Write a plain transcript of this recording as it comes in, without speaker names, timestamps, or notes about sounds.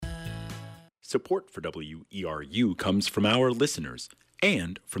Support for WERU comes from our listeners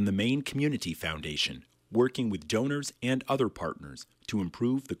and from the Maine Community Foundation, working with donors and other partners to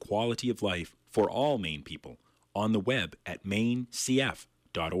improve the quality of life for all Maine people on the web at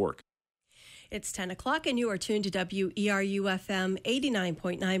mainecf.org. It's 10 o'clock and you are tuned to WERU-FM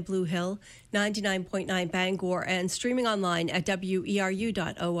 89.9 Blue Hill, 99.9 Bangor, and streaming online at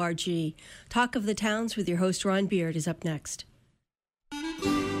weru.org. Talk of the Towns with your host Ron Beard is up next.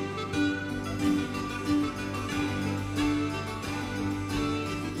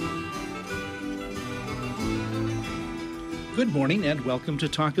 Good morning and welcome to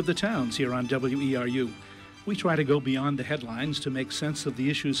Talk of the Towns here on WERU. We try to go beyond the headlines to make sense of the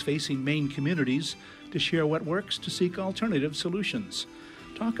issues facing Maine communities, to share what works, to seek alternative solutions.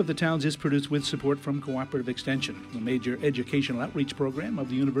 Talk of the Towns is produced with support from Cooperative Extension, the major educational outreach program of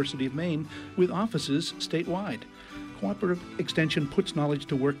the University of Maine with offices statewide. Cooperative Extension puts knowledge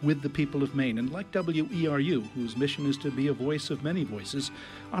to work with the people of Maine, and like WERU, whose mission is to be a voice of many voices,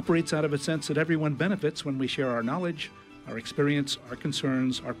 operates out of a sense that everyone benefits when we share our knowledge, our experience, our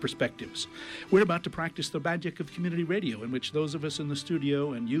concerns, our perspectives. We're about to practice the magic of community radio, in which those of us in the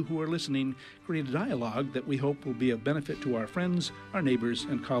studio and you who are listening create a dialogue that we hope will be of benefit to our friends, our neighbors,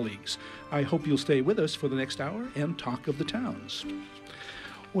 and colleagues. I hope you'll stay with us for the next hour and Talk of the Towns.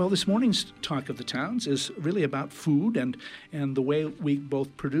 Well, this morning's Talk of the Towns is really about food and the way we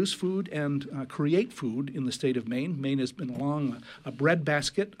both produce food and create food in the state of Maine. Maine has been long a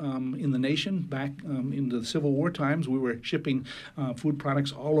breadbasket in the nation. Back into the Civil War times, we were shipping food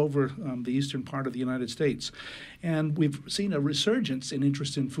products all over the eastern part of the United States. And we've seen a resurgence in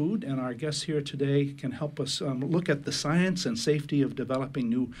interest in food, and our guests here today can help us look at the science and safety of developing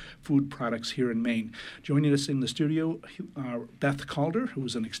new food products here in Maine. Joining us in the studio are Beth Calder, who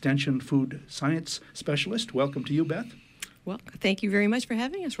is an Extension Food Science Specialist. Welcome to you, Beth. Well, thank you very much for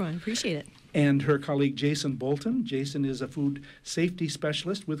having us, Ron. Appreciate it. And her colleague, Jason Bolton. Jason is a food safety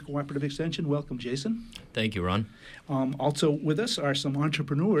specialist with Cooperative Extension. Welcome, Jason. Thank you, Ron. Also with us are some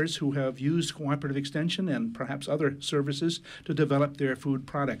entrepreneurs who have used Cooperative Extension and perhaps other services to develop their food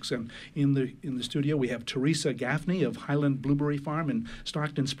products. And in the studio, we have Teresa Gaffney of Highland Blueberry Farm in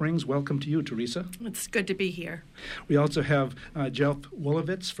Stockton Springs. Welcome to you, Teresa. It's good to be here. We also have Jeff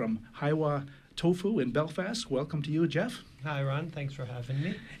Wolowitz from Hiwa Tofu in Belfast. Welcome to you, Jeff. Hi, Ron. Thanks for having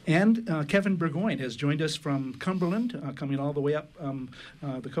me. And Kevin Burgoyne has joined us from Cumberland, coming all the way up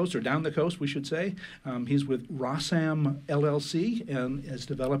the coast, or down the coast, we should say. He's with Rossam LLC and is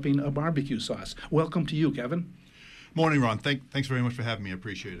developing a barbecue sauce. Welcome to you, Kevin. Morning, Ron. Thanks very much for having me. I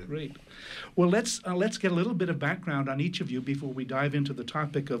appreciate it. Great. Well, let's get a little bit of background on each of you before we dive into the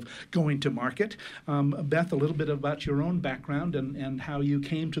topic of going to market. Beth, a little bit about your own background and how you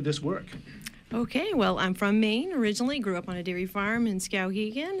came to this work. Okay, well, I'm from Maine originally, grew up on a dairy farm in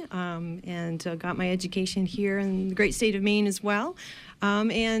Skowhegan, and got my education here in the great state of Maine as well.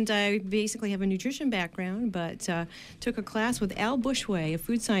 And I basically have a nutrition background, but took a class with Al Bushway, a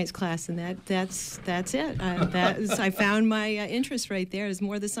food science class, and that's it. I found my interest right there. Is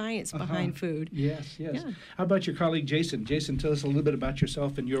more the science behind food. Yes. Yeah. How about your colleague Jason? Jason, tell us a little bit about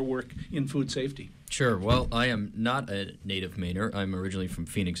yourself and your work in food safety. Sure. Well, I am not a native Mainer. I'm originally from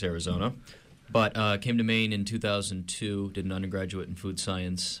Phoenix, Arizona, but came to Maine in 2002, did an undergraduate in food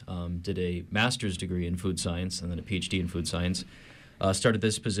science, did a master's degree in food science, and then a PhD in food science. Started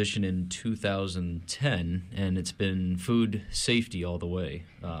this position in 2010, and it's been food safety all the way.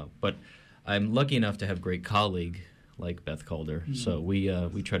 But I'm lucky enough to have a great colleague like Beth Calder. Mm-hmm. So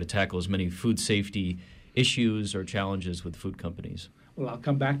we try to tackle as many food safety issues or challenges with food companies. Well, I'll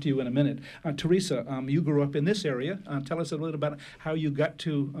come back to you in a minute. Teresa, you grew up in this area. Tell us a little about how you got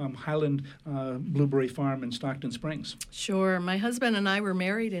to Highland Blueberry Farm in Stockton Springs. Sure. My husband and I were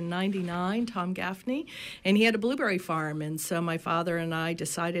married in '99, Tom Gaffney, and he had a blueberry farm. And so my father and I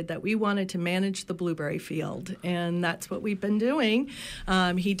decided that we wanted to manage the blueberry field, and that's what we've been doing.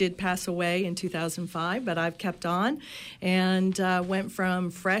 He did pass away in 2005, but I've kept on and went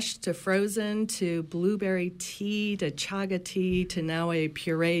from fresh to frozen to blueberry tea to chaga tea to now a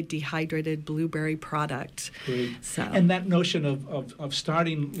pureed dehydrated blueberry product. Great. So. And that notion of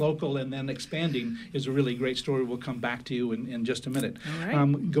starting local and then expanding is a really great story. We'll come back to you in just a minute. All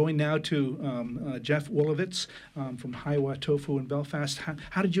right. Going now to Jeff Wolowitz from Hiwa Tofu in Belfast.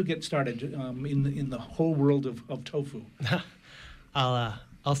 How did you get started in the whole world of tofu?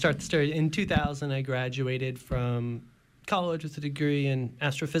 I'll start the story. In 2000, I graduated from college with a degree in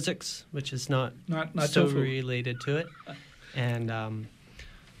astrophysics, which is not so tofu. related to it. And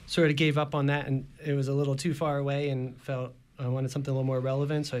sort of gave up on that, and it was a little too far away and felt I wanted something a little more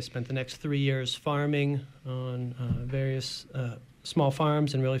relevant, so I spent the next 3 years farming on various small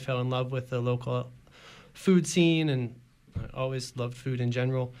farms and really fell in love with the local food scene, and I always loved food in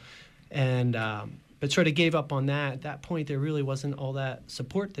general. And but sort of gave up on that. At that point, there really wasn't all that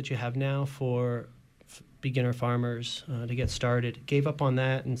support that you have now for beginner farmers to get started. Gave up on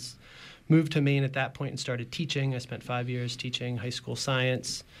that and moved to Maine at that point and started teaching. I spent 5 years teaching high school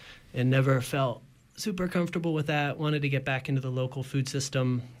science and never felt super comfortable with that. Wanted to get back into the local food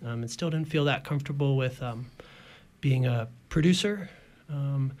system and still didn't feel that comfortable with being a producer.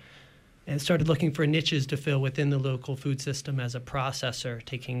 And started looking for niches to fill within the local food system as a processor,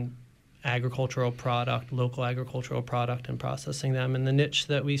 taking agricultural product, local agricultural product, and processing them. And the niche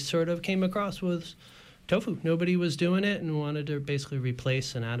that we sort of came across was tofu. Nobody was doing it and wanted to basically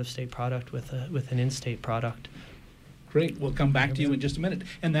replace an out-of-state product with an in-state product. Great. We'll come back to you in just a minute.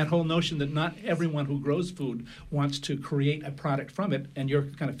 And that whole notion that not everyone who grows food wants to create a product from it, and you're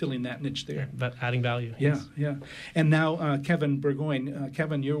kind of filling that niche there. But adding value. Yeah, Yes. yeah. And now, Kevin Burgoyne.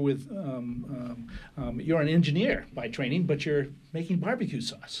 Kevin, you're with, you're an engineer by training, but you're making barbecue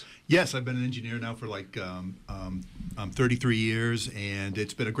sauce. Yes, I've been an engineer now for 33 years, and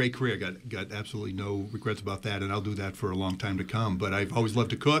it's been a great career. Got absolutely no regrets about that, and I'll do that for a long time to come. But I've always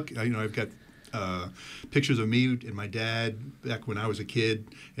loved to cook. I've got pictures of me and my dad back when I was a kid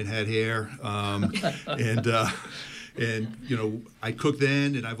and had hair, and I cooked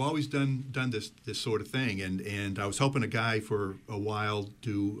then, and I've always done this sort of thing. And I was helping a guy for a while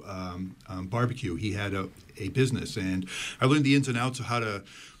do barbecue. He had a business, and I learned the ins and outs of how to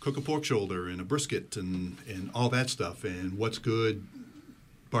cook a pork shoulder and a brisket and all that stuff, and what's good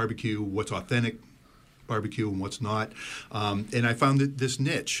barbecue, what's authentic barbecue and what's not, and I found this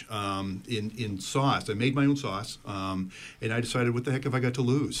niche in sauce. I made my own sauce, and I decided, what the heck have I got to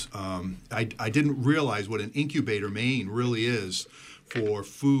lose? I didn't realize what an incubator Maine really is for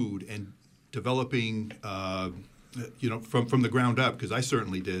food and developing, from the ground up, because I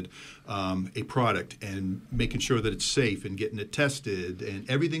certainly did, a product and making sure that it's safe and getting it tested, and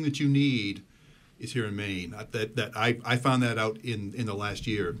everything that you need is here in Maine. I found that out in the last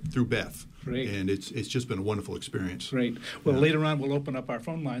year through Beth. Great. And it's just been a wonderful experience. Great. Well, later on we'll open up our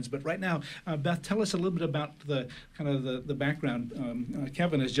phone lines, but right now, Beth, tell us a little bit about the background.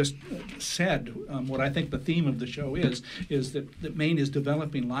 Kevin has just said what I think the theme of the show is that Maine is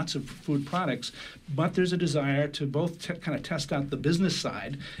developing lots of food products, but there's a desire to both kind of test out the business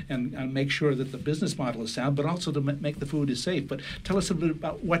side and make sure that the business model is sound, but also to make the food is safe. But tell us a little bit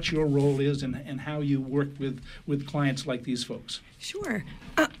about what your role is and how you work with clients like these folks. Sure.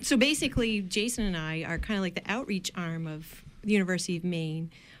 So basically, Jason and I are kind of like the outreach arm of the University of Maine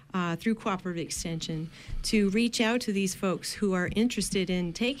through Cooperative Extension to reach out to these folks who are interested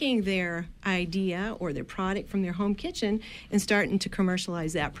in taking their idea or their product from their home kitchen and starting to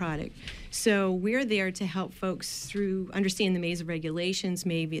commercialize that product. So we're there to help folks through understand the maze of regulations.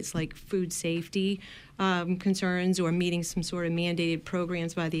 Maybe it's like food safety concerns or meeting some sort of mandated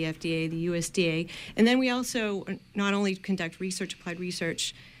programs by the FDA, the USDA. And then we also not only conduct applied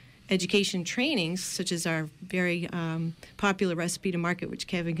research, education trainings, such as our very popular Recipe to Market, which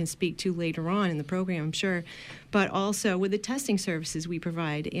Kevin can speak to later on in the program, I'm sure, but also with the testing services we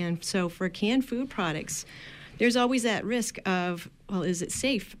provide. And so for canned food products, there's always that risk of, well, is it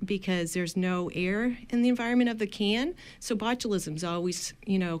safe? Because there's no air in the environment of the can. So botulism is always,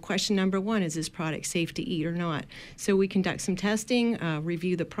 question number one, is this product safe to eat or not? So we conduct some testing,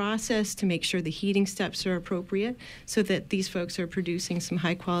 review the process to make sure the heating steps are appropriate so that these folks are producing some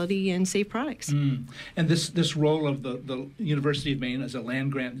high quality and safe products. And this role of the University of Maine as a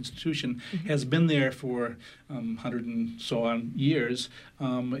land-grant institution has been there for 100 and so on years.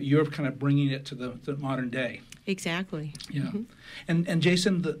 You're kind of bringing it to the modern day. Exactly. Yeah. Mm-hmm. And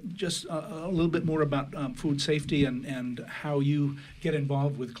Jason, just a little bit more about food safety and how you get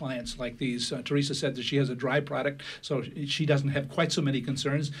involved with clients like these. Teresa said that she has a dry product, so she doesn't have quite so many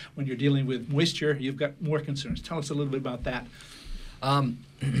concerns. When you're dealing with moisture, you've got more concerns. Tell us a little bit about that. Well, I'm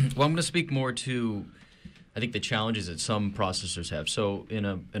going to speak more to, I think, the challenges that some processors have. So in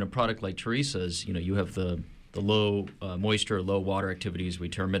a product like Teresa's, you have the low moisture, low water activity, as we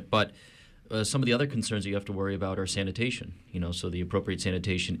term it, but some of the other concerns that you have to worry about are sanitation, so the appropriate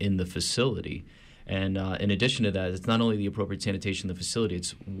sanitation in the facility. And in addition to that, it's not only the appropriate sanitation in the facility,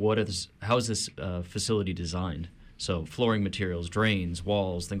 it's how is this facility designed? So flooring materials, drains,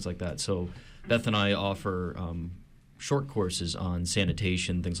 walls, things like that. So Beth and I offer short courses on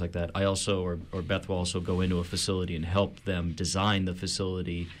sanitation, things like that. I also, or Beth will also go into a facility and help them design the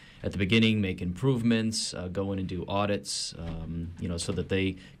facility at the beginning, make improvements, go in and do audits, so that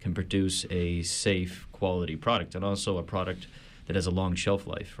they can produce a safe, quality product, and also a product that has a long shelf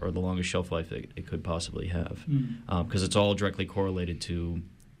life, or the longest shelf life that it could possibly have, because it's all directly correlated to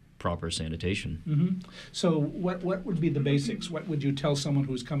proper sanitation. Mm-hmm. So what would be the basics? What would you tell someone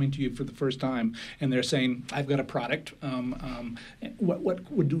who's coming to you for the first time and they're saying, I've got a product? How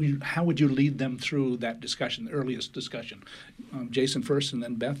would you lead them through that discussion, the earliest discussion? Jason first and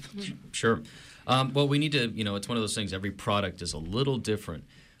then Beth? Sure. Well, we need to, it's one of those things, every product is a little different.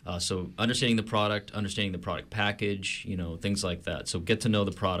 So understanding the product package, things like that. So get to know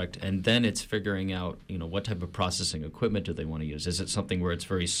the product, and then it's figuring out, what type of processing equipment do they want to use. Is it something where it's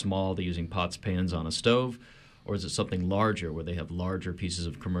very small, they're using pots, pans on a stove, or is it something larger where they have larger pieces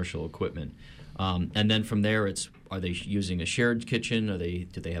of commercial equipment? And then from there, are they using a shared kitchen?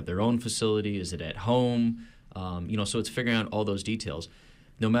 Do they have their own facility? Is it at home? So it's figuring out all those details.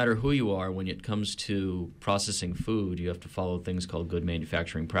 No matter who you are, when it comes to processing food, you have to follow things called good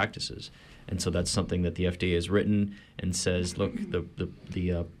manufacturing practices. And so that's something that the FDA has written and says, look,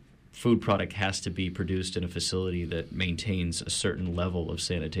 the food product has to be produced in a facility that maintains a certain level of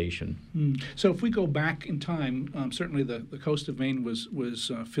sanitation. So if we go back in time, certainly the coast of Maine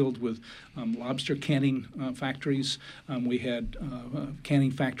was filled with lobster canning factories. We had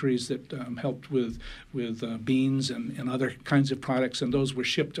canning factories that helped with beans and other kinds of products, and those were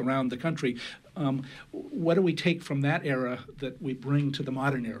shipped around the country. What do we take from that era that we bring to the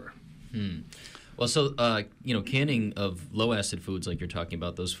modern era? Well, so, canning of low-acid foods like you're talking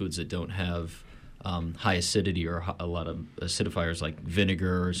about, those foods that don't have high acidity or a lot of acidifiers like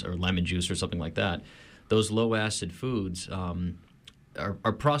vinegars or lemon juice or something like that, those low-acid foods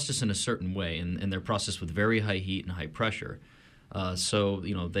are processed in a certain way, and they're processed with very high heat and high pressure. So,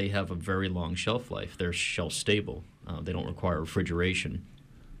 they have a very long shelf life. They're shelf-stable. They don't require refrigeration.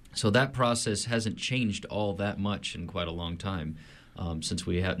 So that process hasn't changed all that much in quite a long time. Since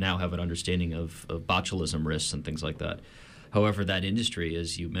we now have an understanding of botulism risks and things like that. However, that industry,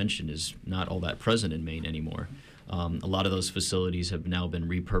 as you mentioned, is not all that present in Maine anymore. A lot of those facilities have now been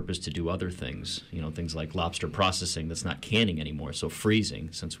repurposed to do other things, things like lobster processing that's not canning anymore, so freezing,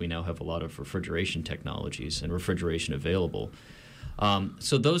 since we now have a lot of refrigeration technologies and refrigeration available.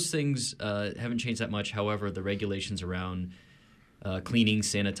 So those things haven't changed that much. However, the regulations around cleaning,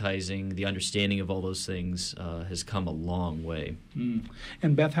 sanitizing, the understanding of all those things has come a long way.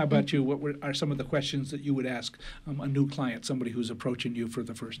 And Beth, how about you? What are some of the questions that you would ask a new client, somebody who's approaching you for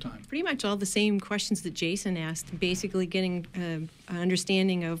the first time? Pretty much all the same questions that Jason asked, basically getting an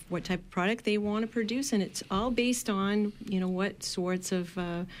understanding of what type of product they want to produce, and it's all based on, what sorts of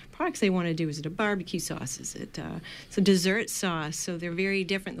products they want to do. Is it a barbecue sauce? Is it a dessert sauce? So they're very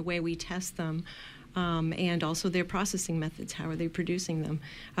different the way we test them. And also their processing methods. How are they producing them?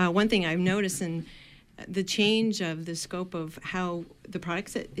 One thing I've noticed in the change of the scope of how the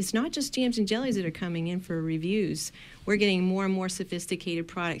products, it's not just jams and jellies that are coming in for reviews. We're getting more and more sophisticated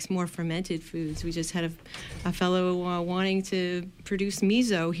products, more fermented foods. We just had a fellow wanting to produce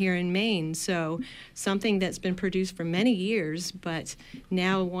miso here in Maine. So something that's been produced for many years, but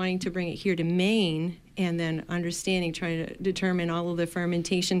now wanting to bring it here to Maine and then understanding, trying to determine all of the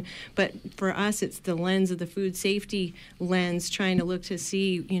fermentation. But for us, it's the lens of the food safety lens, trying to look to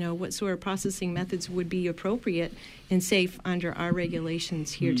see, what sort of processing methods would be appropriate and safe under our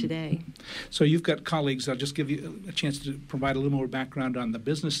regulations here today. So you've got colleagues. I'll just give you a chance to provide a little more background on the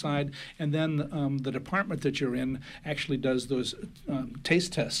business side, and then the department that you're in actually does those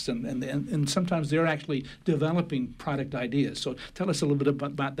taste tests, and sometimes they're actually developing product ideas. So tell us a little bit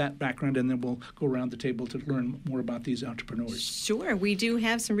about that background, and then we'll go around the table to learn more about these entrepreneurs. Sure. We do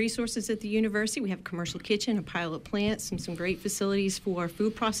have some resources at the university. We have a commercial kitchen, a pilot plant, some great facilities for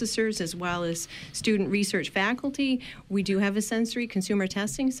food processors as well as student research faculty. We do have a sensory consumer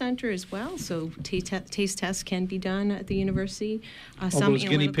testing center as well, so taste tests can be done at the university. All those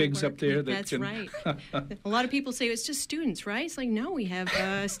guinea pigs work. Up there. That's right. A lot of people say it's just students, right? It's like, no, we have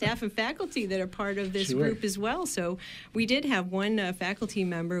staff and faculty that are part of this group as well. So we did have one faculty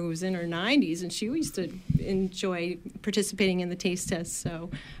member who was in her 90s, and she used to enjoy participating in the taste tests.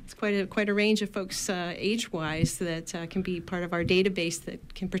 So it's quite a range of folks age-wise that can be part of our database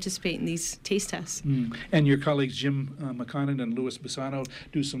that can participate in these taste tests. And your colleagues Jim McConnon and Louis Bassano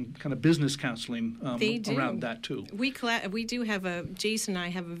do some kind of business counseling around that too. We do have Jason and I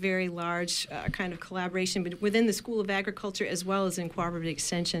have a very large kind of collaboration within the School of Agriculture as well as in Cooperative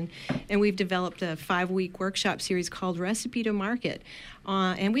Extension, and we've developed a 5-week workshop series called Recipe to Market.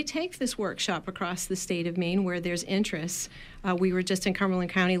 And we take this workshop across the state of Maine where there's interest We were just in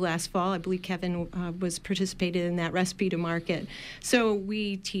Cumberland County last fall. I believe Kevin was participated in that Recipe to Market. So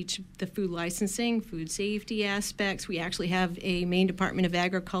we teach the food licensing, food safety aspects. We actually have a Maine Department of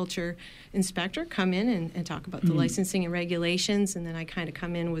Agriculture inspector come in and talk about the licensing and regulations, and then I kind of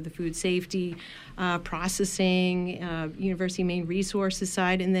come in with the food safety, processing, University of Maine resources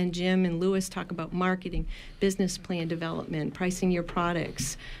side, and then Jim and Lewis talk about marketing, business plan development, pricing your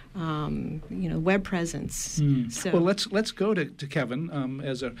products, web presence. So, well, let's go to Kevin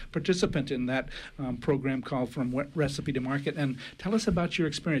as a participant in that program called From Recipe to Market, and tell us about your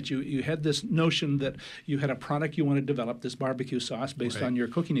experience. You had this notion that you had a product you wanted to develop, this barbecue sauce, based on your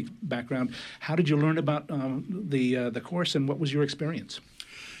cooking background. How did you learn about the course, and what was your experience?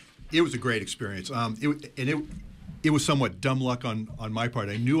 It was a great experience. It was somewhat dumb luck on my part.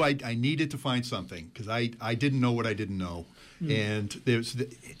 I knew I needed to find something because I didn't know what I didn't know. And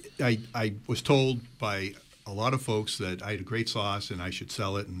I was told by a lot of folks that I had a great sauce and I should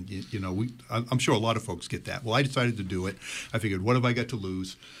sell it. And, I'm sure a lot of folks get that. Well, I decided to do it. I figured, what have I got to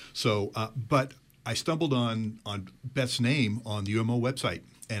lose? So, but I stumbled on Beth's name on the UMO website.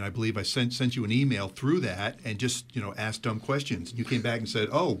 And I believe I sent you an email through that and just, asked dumb questions. You came back and said,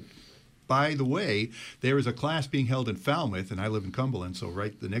 oh, by the way, there is a class being held in Falmouth, and I live in Cumberland, so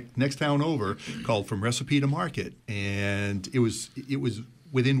right the next town over, called From Recipe to Market. And it was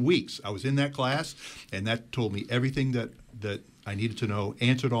within weeks. I was in that class, and that told me everything that I needed to know,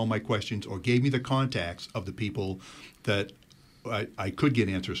 answered all my questions, or gave me the contacts of the people that I could get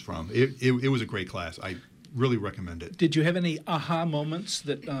answers from. It was a great class. I really recommend it. Did you have any aha moments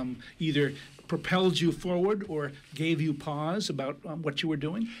that either propelled you forward or gave you pause about what you were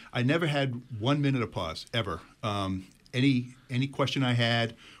doing? I never had 1 minute of pause, ever. Any question I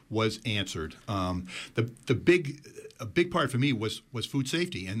had was answered. A big part for me was food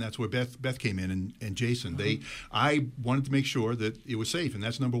safety, and that's where Beth came in and Jason. I wanted to make sure that it was safe, and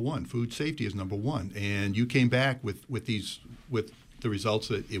that's number one. Food safety is number one. And you came back with the results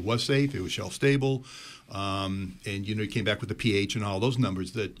that it was safe, it was shelf stable, and you came back with the pH and all those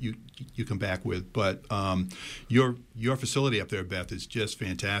numbers that you come back with. But your facility up there, Beth, is just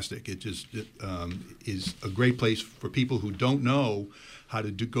fantastic. It is a great place for people who don't know how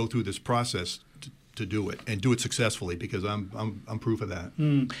to go through this process to do it and do it successfully, because I'm proof of that.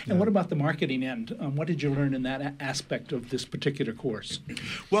 And what about the marketing end? What did you learn in that aspect of this particular course?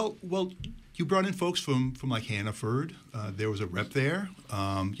 Well, you brought in folks from like Hannaford. There was a rep there,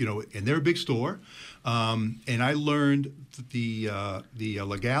 and they're a big store. And I learned the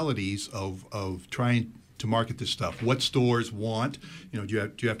legalities of trying to market this stuff. What stores want? Do you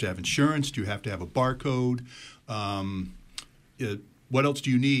have to have insurance? Do you have to have a barcode? What else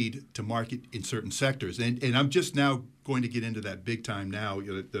do you need to market in certain sectors? And I'm just now going to get into that big time now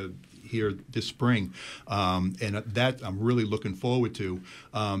here this spring, and that I'm really looking forward to.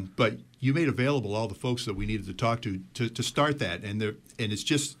 But you made available all the folks that we needed to talk to start that, and it's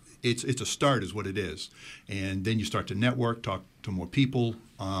just it's a start is what it is, and then you start to network, talk to more people,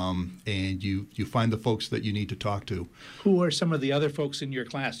 and you find the folks that you need to talk to. Who are some of the other folks in your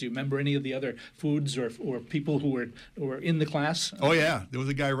class? Do you remember any of the other foods or people who were in the class? Oh yeah, there was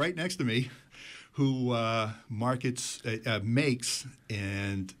a guy right next to me who makes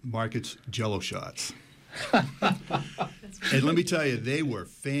and markets Jell-O shots. And let me tell you, they were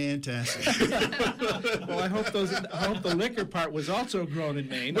fantastic. Well, I hope the liquor part was also grown in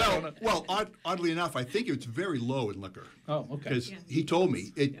Maine. Well, oddly enough, I think it's very low in liquor. Oh, okay. Because he told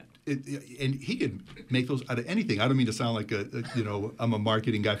me and he could make those out of anything. I don't mean to sound like I'm a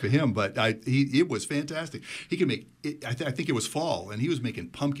marketing guy for him, but it was fantastic. He could make it. I think it was fall, and he was making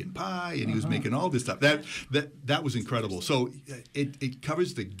pumpkin pie, and he was making all this stuff. That was incredible. So it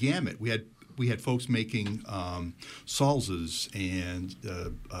covers the gamut. We had folks making salsas and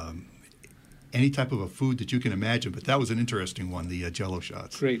any type of a food that you can imagine, but that was an interesting one, the Jell-O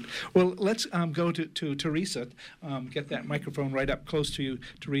shots. Great. Well, let's go to Teresa. Get that microphone right up close to you,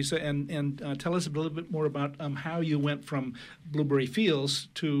 Teresa, and tell us a little bit more about how you went from Blueberry Fields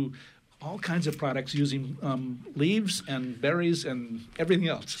to all kinds of products using leaves and berries and everything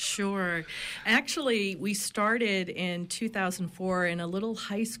else. Sure. Actually, we started in 2004 in a little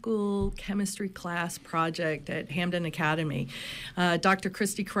high school chemistry class project at Hamden Academy. Dr.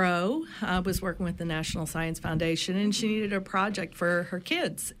 Christy Crow was working with the National Science Foundation, and she needed a project for her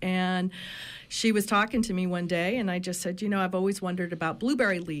kids. And she was talking to me one day, and I just said, I've always wondered about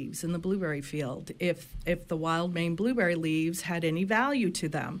blueberry leaves in the blueberry field, if the wild Maine blueberry leaves had any value to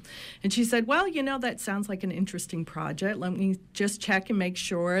them. And she said, well, that sounds like an interesting project. Let me just check and make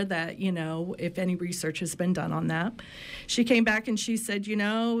sure her that, if any research has been done on that. She came back and she said,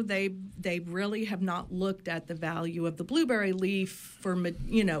 they really have not looked at the value of the blueberry leaf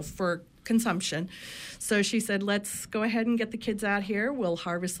for consumption. So she said, let's go ahead and get the kids out here. We'll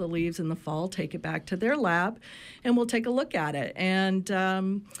harvest the leaves in the fall, take it back to their lab, and we'll take a look at it.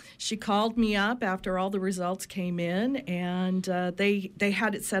 And she called me up after all the results came in, and they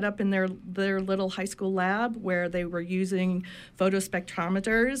had it set up in their little high school lab where they were using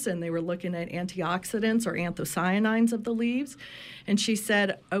photospectrometers, and they were looking at antioxidants or anthocyanins of the leaves. And she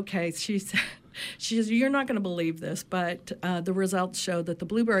said, she says, you're not going to believe this, but the results show that the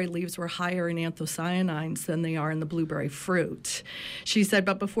blueberry leaves were higher in anthocyanins than they are in the blueberry fruit. She said,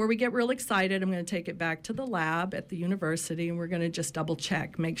 but before we get real excited, I'm going to take it back to the lab at the university, and we're going to just double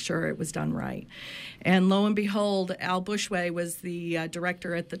check, make sure it was done right. And lo and behold, Al Bushway was the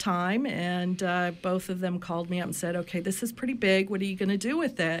director at the time, and both of them called me up and said, okay, this is pretty big. What are you going to do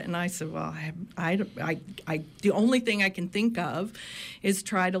with it? And I said, well, I the only thing I can think of is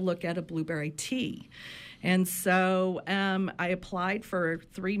try to look at a blueberry tea. And so I applied for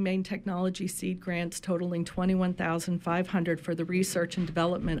 3 Maine Technology Seed grants totaling $21,500 for the research and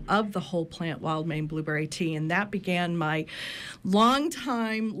development of the whole plant wild Maine blueberry tea. And that began my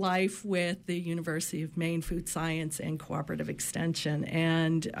long-time life with the University of Maine Food Science and Cooperative Extension.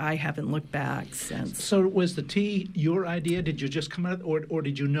 And I haven't looked back since. So was the tea your idea? Did you just come out, or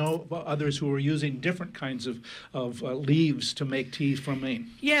did you know others who were using different kinds of leaves to make tea from Maine?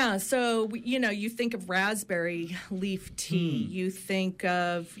 Yeah, so, you think of raspberry leaf tea. You think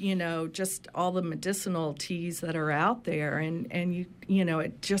of, just all the medicinal teas that are out there, and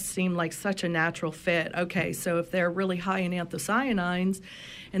it just seemed like such a natural fit. Okay, so if they're really high in anthocyanins,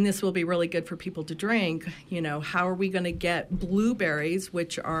 and this will be really good for people to drink, how are we going to get blueberries,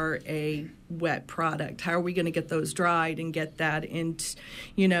 which are a wet product? How are we going to get those dried and get that in,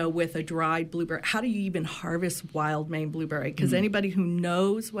 with a dried blueberry? How do you even harvest wild Maine blueberry? Because anybody who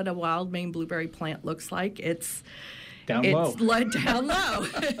knows what a wild Maine blueberry plant looks like, it's down low.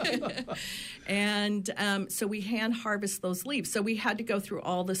 And so we hand harvest those leaves. So we had to go through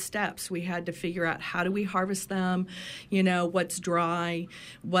all the steps. We had to figure out how do we harvest them, what's dry,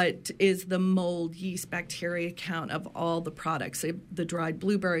 what is the mold, yeast, bacteria count of all the products, the dried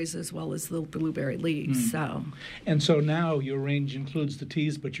blueberries as well as the blueberry leaves. And so now your range includes the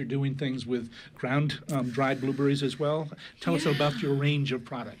teas, but you're doing things with ground dried blueberries as well. Tell us about your range of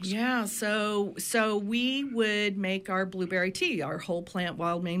products. Yeah, so we would make our blueberry tea, our whole plant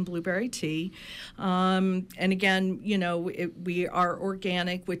wild Maine blueberry tea. And again, we are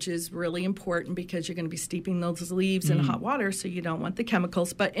organic, which is really important because you're going to be steeping those leaves in hot water, so you don't want the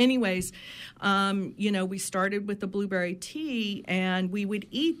chemicals. But anyways, we started with the blueberry tea, and we would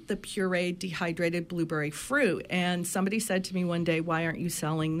eat the pureed dehydrated blueberry fruit. And somebody said to me one day, why aren't you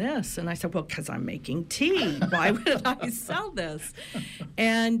selling this? And I said, well, because I'm making tea. Why would I sell this?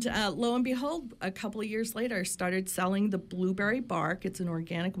 And lo and behold, a couple of years later, I started selling the blueberry bark. It's an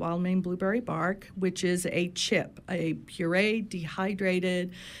organic wild Maine blueberry bark, which is a chip, a pureed,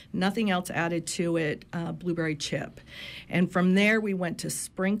 dehydrated, nothing else added to it, blueberry chip. And from there, we went to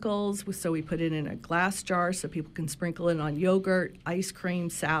sprinkles. So we put it in a glass jar so people can sprinkle it on yogurt, ice cream,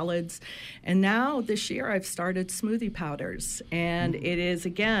 salads. And now this year, I've started smoothie powders. And it is,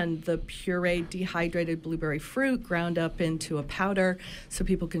 again, the pureed, dehydrated blueberry fruit ground up into a powder so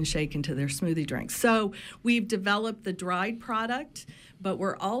people can shake into their smoothie drinks. So we've developed the dried product, but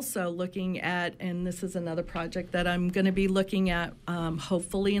we're also looking at, and this is another project that I'm going to be looking at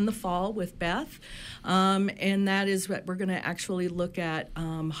hopefully in the fall with Beth, and that is what we're going to actually look at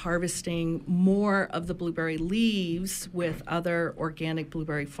harvesting more of the blueberry leaves with other organic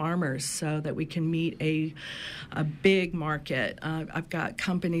blueberry farmers so that we can meet a big market. I've got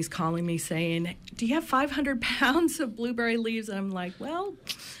companies calling me saying, do you have 500 pounds of blueberry leaves? And I'm like, well,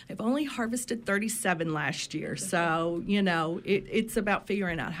 I've only harvested 37 last year. So, it's about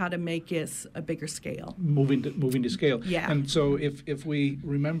figuring out how to make this a bigger scale. Moving to scale. Yeah. And so if we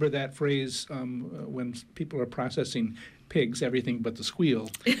remember that phrase when people are processing pigs, everything but the squeal,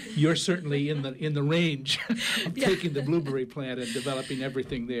 you're certainly in the range of taking the blueberry plant and developing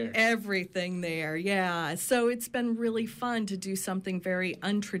everything there. Everything there, yeah. So it's been really fun to do something very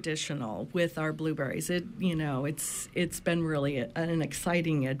untraditional with our blueberries. It's been really an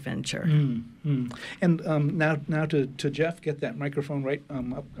exciting adventure. And now to Jeff, get that microphone right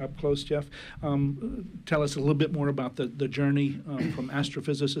up close, Jeff. Tell us a little bit more about the journey from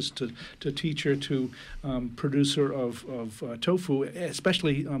astrophysicist to teacher to producer of tofu,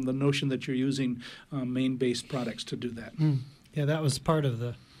 especially the notion that you're using Maine-based products to do that. Yeah, that was part of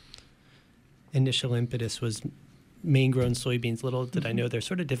the initial impetus, was Maine-grown soybeans. Little did I know they're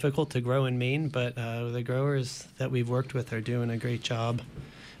sort of difficult to grow in Maine, but the growers that we've worked with are doing a great job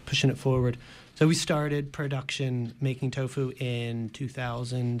pushing it forward. So we started production making tofu in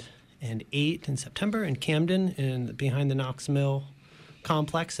 2008 in September in Camden, behind the Knox Mill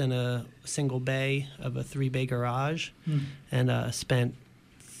complex in a single bay of a 3-bay garage, and spent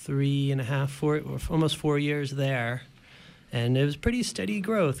almost 4 years there. And it was pretty steady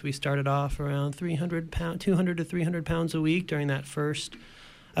growth. We started off around 200 to 300 pounds a week during that first.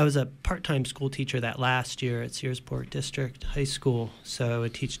 I was a part-time school teacher that last year at Searsport District High School. So I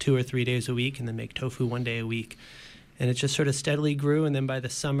would teach 2 or 3 days a week and then make tofu 1 day a week. And it just sort of steadily grew. And then by the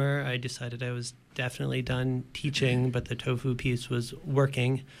summer, I decided I was definitely done teaching, but the tofu piece was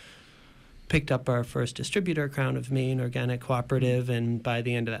working. Picked up our first distributor, Crown of Maine Organic Cooperative, and by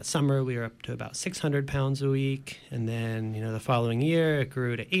the end of that summer, we were up to about 600 pounds a week. And then, the following year, it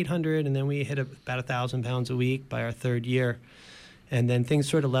grew to 800, and then we hit about 1,000 pounds a week by our third year. And then things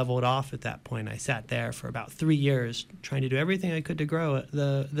sort of leveled off at that point. I sat there for about 3 years trying to do everything I could to grow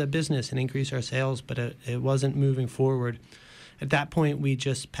the business and increase our sales, but it wasn't moving forward. At that point, we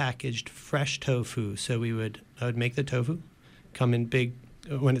just packaged fresh tofu. So I would make the tofu, come in big.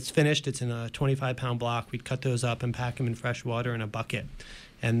 When it's finished, it's in a 25-pound block. We'd cut those up and pack them in fresh water in a bucket.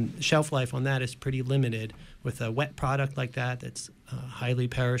 And shelf life on that is pretty limited. With a wet product like that that's highly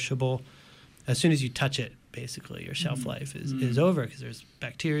perishable, as soon as you touch it, basically, your shelf life is over because there's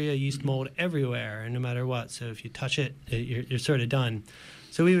bacteria, yeast, mold everywhere, and no matter what. So if you touch it, you're sort of done.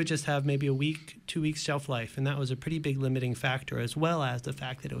 So we would just have maybe a week, 2 weeks shelf life, and that was a pretty big limiting factor, as well as the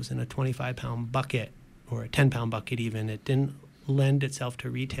fact that it was in a 25-pound bucket or a 10-pound bucket even. It didn't lend itself to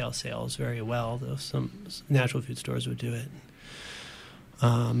retail sales very well, though some natural food stores would do it.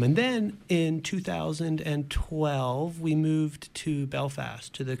 And then in 2012, we moved to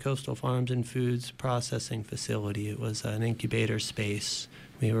Belfast, to the Coastal Farms and Foods processing facility. It was an incubator space.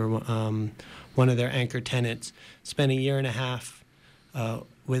 We were one of their anchor tenants. Spent a year and a half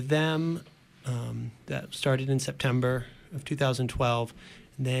with them. That started in September of 2012.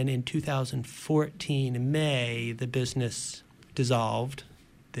 And then in 2014, in May, the business dissolved.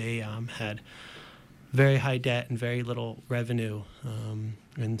 They had very high debt and very little revenue.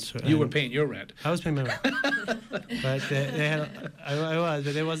 You were paying your rent. I was paying my rent, but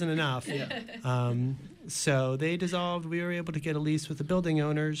but it wasn't enough. Yeah. So they dissolved. We were able to get a lease with the building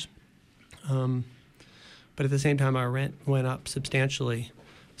owners, but at the same time, our rent went up substantially.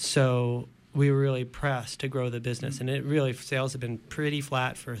 So we were really pressed to grow the business, and sales have been pretty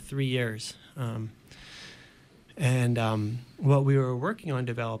flat for 3 years. What we were working on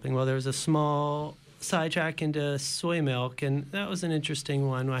developing, there was a small sidetrack into soy milk, and that was an interesting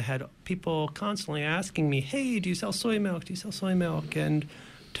one. I had people constantly asking me, hey, do you sell soy milk? Do you sell soy milk? And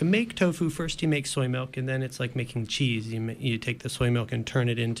to make tofu, first you make soy milk, and then it's like making cheese. You take the soy milk and turn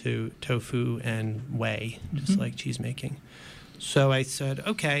it into tofu and whey, just like cheese making. So I said,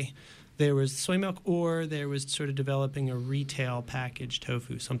 okay, there was soy milk, or there was sort of developing a retail packaged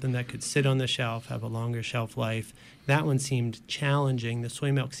tofu, something that could sit on the shelf, have a longer shelf life. That one seemed challenging. The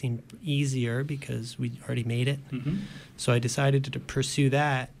soy milk seemed easier because we already made it. So I decided to pursue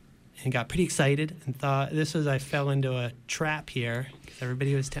that and got pretty excited and thought I fell into a trap here because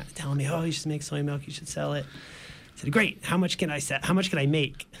everybody was telling me, oh, you should make soy milk, you should sell it. I said, great, how much can I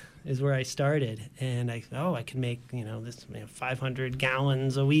make? Is where I started, and I can make 500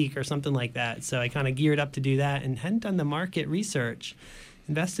 gallons a week or something like that. So I kind of geared up to do that and hadn't done the market research.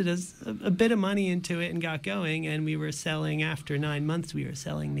 Invested a bit of money into it and got going, and we were selling, after 9 months, we were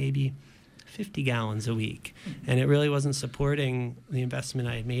selling maybe 50 gallons a week, and it really wasn't supporting the investment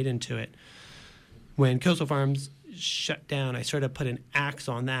I had made into it. When Coastal Farms shut down, I sort of put an axe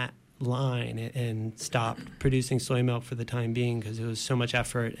on that line and stopped producing soy milk for the time being because it was so much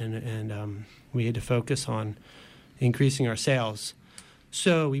effort, and we had to focus on increasing our sales.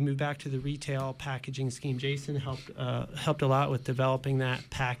 So we moved back to the retail packaging scheme. Jason helped a lot with developing that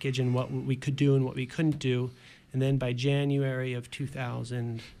package and what we could do and what we couldn't do. And then by January of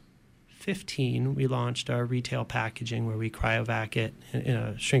 2015, we launched our retail packaging, where we cryovac it in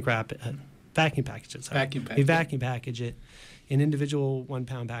a shrink wrap, vacuum package it. We vacuum package it in individual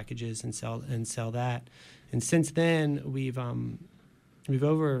 1-pound packages and sell that. And since then, we've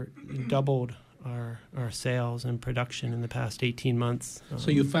over doubled our sales and production in the past 18 months.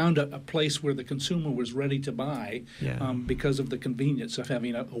 So you found a place where the consumer was ready to buy because of the convenience of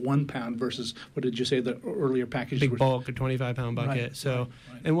having a 1-pound versus, what did you say, the earlier package? Big bulk, a 25-pound bucket. Right.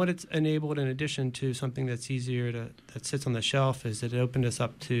 And what it's enabled, in addition to something that's easier that sits on the shelf, is that it opened us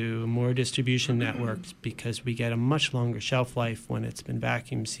up to more distribution networks because we get a much longer shelf life when it's been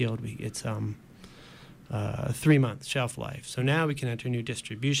vacuum sealed. It's 3-month shelf life. So now we can enter new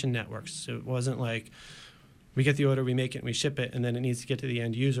distribution networks. So it wasn't like we get the order, we make it, and we ship it, and then it needs to get to the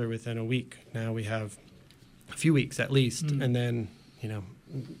end user within a week. Now we have a few weeks at least, and then,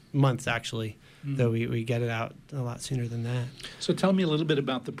 months actually, though we get it out a lot sooner than that. So tell me a little bit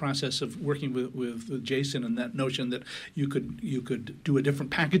about the process of working with Jason and that notion that you could do a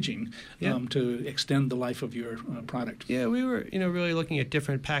different packaging to extend the life of your product. Yeah, we were really looking at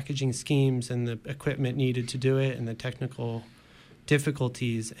different packaging schemes and the equipment needed to do it and the technical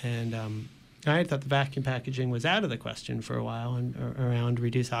difficulties. And I thought the vacuum packaging was out of the question for a while and around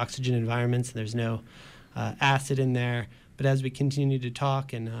reduced oxygen environments. There's no acid in there. But as we continued to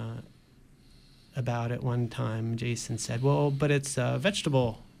talk and about it one time, Jason said, well, but it's a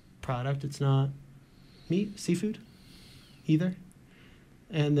vegetable product. It's not meat, seafood either.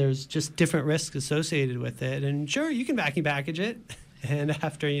 And there's just different risks associated with it. And sure, you can vacuum package it. And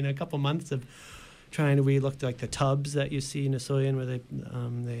after, a couple months of trying, we looked like the tubs that you see in Esoyan where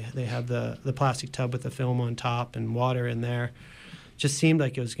they have the plastic tub with the film on top and water in there. Just seemed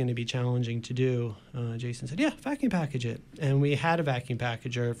like it was going to be challenging to do. Jason said, yeah, vacuum package it. And we had a vacuum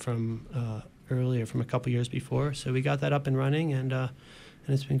packager from earlier, from a couple years before. So we got that up and running, and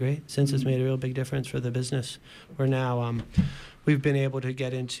it's been great. Since it's made a real big difference for the business. We're now, we've been able to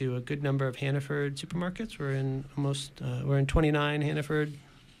get into a good number of Hannaford supermarkets. We're in 29 Hannaford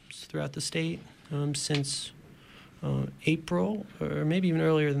throughout the state since April, or maybe even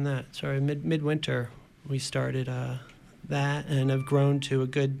earlier than that. Sorry, midwinter we started that, and have grown to a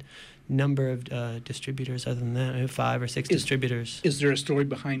good number of distributors. Other than that, I have 5 or 6 distributors. Is there a story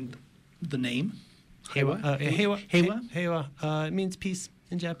behind the name? Heiwa. Heiwa? Heiwa. It means peace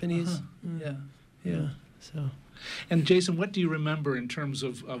in Japanese. Yeah. So. And Jason, what do you remember in terms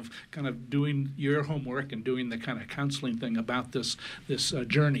of kind of doing your homework and doing the kind of counseling thing about this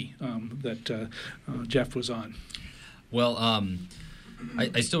journey that Jeff was on? Well,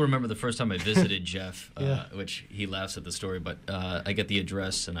 I still remember the first time I visited Jeff, which he laughs at the story, but I get the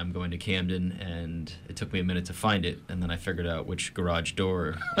address and I'm going to Camden, and it took me a minute to find it, and then I figured out which garage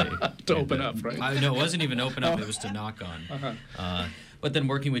door to open up, right? No, it wasn't even open up, it was to knock on. But then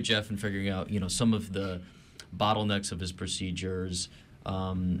working with Jeff and figuring out, some of the bottlenecks of his procedures,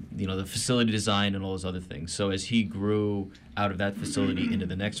 the facility design and all those other things. So as he grew out of that facility into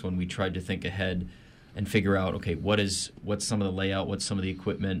the next one, we tried to think ahead and figure out, okay, what's some of the layout, what's some of the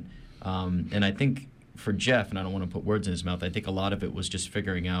equipment, and I think for Jeff, and I don't want to put words in his mouth, I think a lot of it was just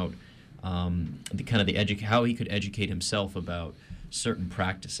figuring out how he could educate himself about certain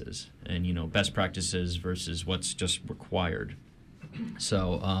practices and best practices versus what's just required.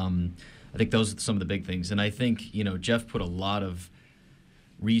 So I think those are some of the big things, and I think Jeff put a lot of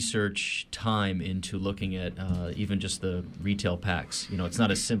research time into looking at even just the retail packs. It's not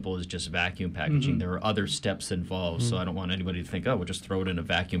as simple as just vacuum packaging. There are other steps involved, so I don't want anybody to think, we'll just throw it in a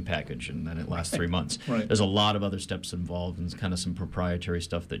vacuum package and then it lasts 3 months. Right. There's a lot of other steps involved, and it's kind of some proprietary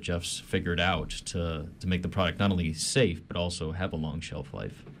stuff that Jeff's figured out to make the product not only safe but also have a long shelf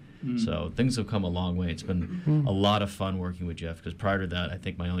life. So things have come a long way. It's been a lot of fun working with Jeff, because prior to that, I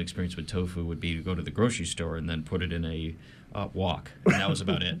think my only experience with tofu would be to go to the grocery store and then put it in a wok, and that was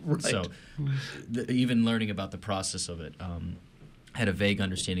about it. Right. So even learning about the process of it, had a vague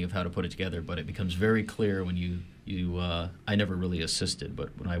understanding of how to put it together, but it becomes very clear when I never really assisted,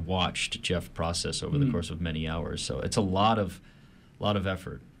 but when I watched Jeff process over the course of many hours. So it's a lot of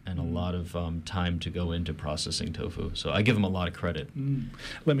effort and a lot of time to go into processing tofu. So I give him a lot of credit.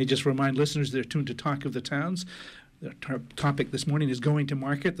 Let me just remind listeners they're tuned to Talk of the Towns. The topic this morning is going to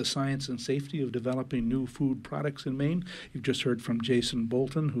market, the science and safety of developing new food products in Maine. You've just heard from Jason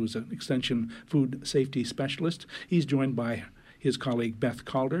Bolton, who's an Extension food safety specialist. He's joined by his colleague Beth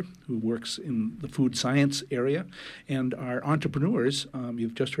Calder, who works in the food science area. And our entrepreneurs,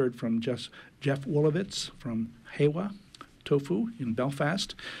 you've just heard from Jeff Wolowitz from Heiwa Tofu in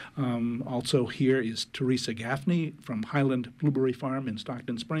Belfast. Also here is Teresa Gaffney from Highland Blueberry Farm in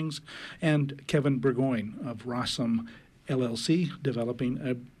Stockton Springs, and Kevin Burgoyne of Rossum LLC, developing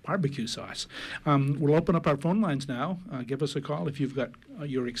a barbecue sauce. We'll open up our phone lines now. Give us a call if you've got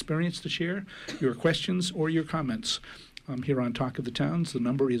your experience to share, your questions, or your comments. Here on Talk of the Towns, the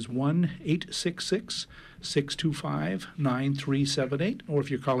number is 1-866-625-9378, or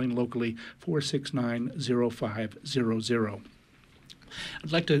if you're calling locally, 469-0500.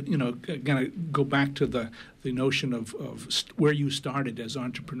 I'd like to, kind of go back to the notion of where you started as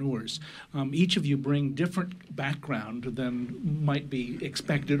entrepreneurs. Each of you bring different background than might be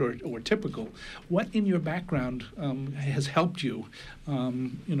expected or typical. What in your background has helped you,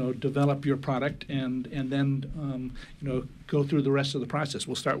 develop your product and then, go through the rest of the process?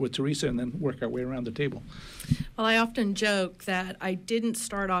 We'll start with Teresa and then work our way around the table. Well, I often joke that I didn't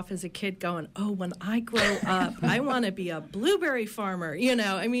start off as a kid going, oh, when I grow up, I want to be a blueberry farmer.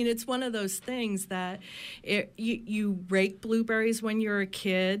 It's one of those things that you rake blueberries when you're a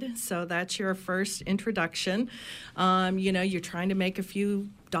kid, so that's your first introduction. You're trying to make a few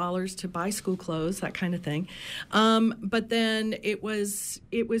dollars to buy school clothes, that kind of thing. But then it was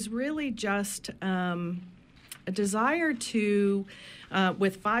really just a desire to,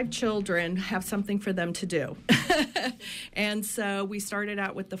 with 5 children, have something for them to do. And so we started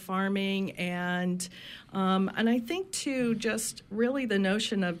out with the farming, and I think, too, just really the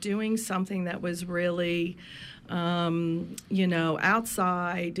notion of doing something that was really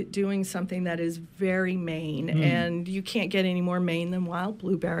outside, doing something that is very Maine. And you can't get any more Maine than wild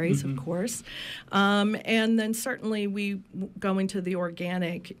blueberries, of course. And then certainly we going to the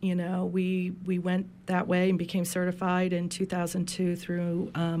organic, we went that way and became certified in 2002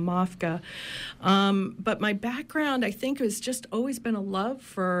 through MOFGA. But my background, I think, has just always been a love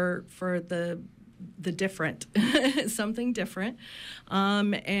for the different, something different.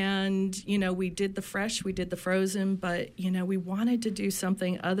 We did the fresh, we did the frozen, but, we wanted to do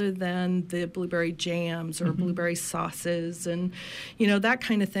something other than the blueberry jams or blueberry sauces and, that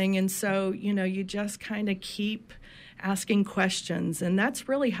kind of thing. And so, you just kind of keep asking questions. And that's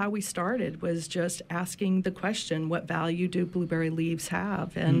really how we started, was just asking the question, what value do blueberry leaves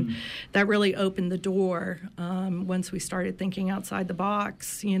have? And that really opened the door once we started thinking outside the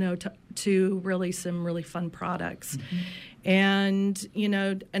box, to really some really fun products. And,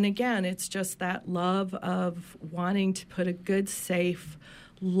 and again, it's just that love of wanting to put a good, safe,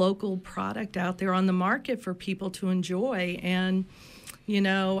 local product out there on the market for people to enjoy. And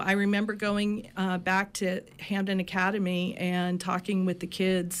I remember going back to Hampden Academy and talking with the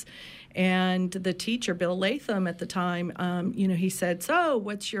kids, and the teacher, Bill Latham, at the time, he said, so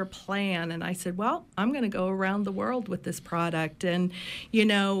what's your plan? And I said, well, I'm going to go around the world with this product. And,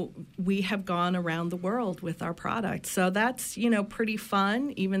 we have gone around the world with our product. So that's, pretty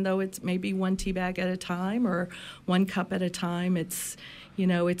fun, even though it's maybe one tea bag at a time or one cup at a time. It's,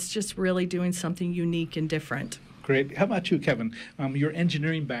 it's just really doing something unique and different. Great. How about you, Kevin? Your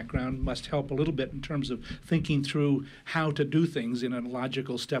engineering background must help a little bit in terms of thinking through how to do things in a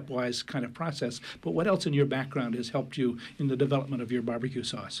logical, stepwise kind of process. But what else in your background has helped you in the development of your barbecue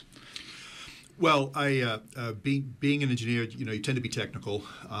sauce? Well, being an engineer, you tend to be technical,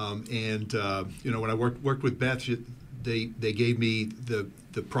 and when I worked with Beth, they gave me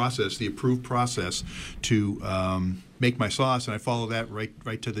the process, the approved process to make my sauce, and I follow that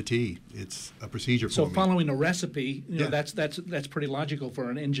right to the T. It's a procedure for me. So following a recipe, that's pretty logical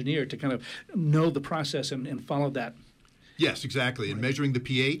for an engineer to kind of know the process and follow that. Yes, exactly. Right. And measuring the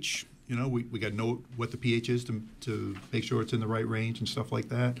pH, we got to know what the pH is to make sure it's in the right range and stuff like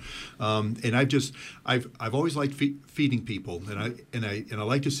that. And I've always liked feeding people, and I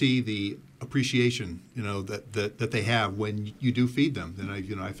like to see the appreciation, that they have when you do feed them.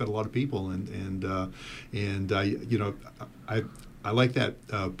 And I fed a lot of people, and I like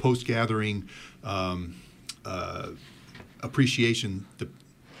that post gathering appreciation that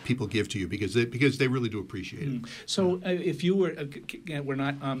people give to you because they really do appreciate it. So if you were, we're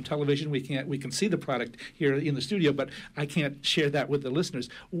not on television, we can see the product here in the studio, but I can't share that with the listeners.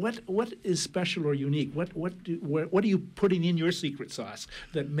 What is special or unique? What are you putting in your secret sauce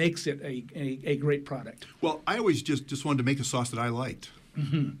that makes it a great product? Well, I always just wanted to make a sauce that I liked.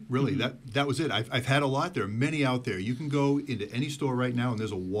 Really, that was it. I've had a lot. There are many out there. You can go into any store right now, and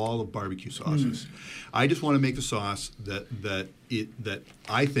there's a wall of barbecue sauces. I just want to make a sauce that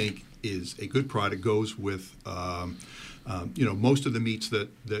I think is a good product. Goes with most of the meats that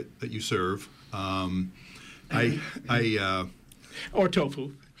you serve. Or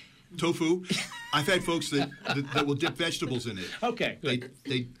tofu. Tofu. I've had folks that will dip vegetables in it. Okay, good.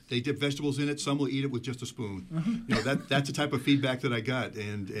 They dip vegetables in it. Some will eat it with just a spoon. That's the type of feedback that I got,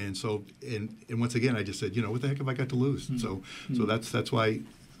 and so once again I just said, what the heck have I got to lose? So that's why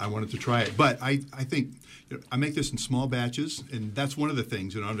I wanted to try it. But I think I make this in small batches, and that's one of the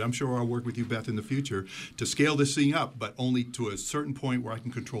things. I'm sure I'll work with you, Beth, in the future to scale this thing up, but only to a certain point where I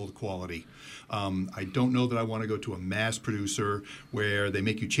can control the quality. I don't know that I want to go to a mass producer where they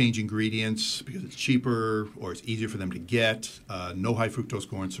make you change ingredients because it's cheaper or it's easier for them to get. No high fructose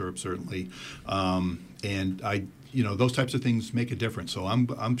corn syrup, certainly, and those types of things make a difference. So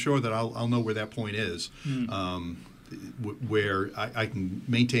I'm sure that I'll know where that point is. Where I can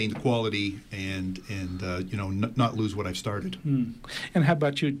maintain the quality and not lose what I've started. And how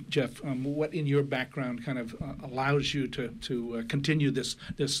about you, Jeff? What in your background kind of allows you to continue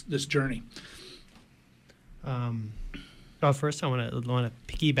this journey? Well, first I want to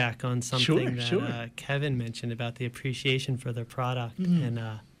piggyback on something that Kevin mentioned about the appreciation for their product, and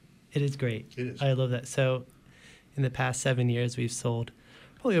it is great. It is. I love that. So, in the past 7 years, we've sold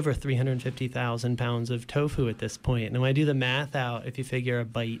probably over 350,000 pounds of tofu at this point. And when I do the math out, if you figure a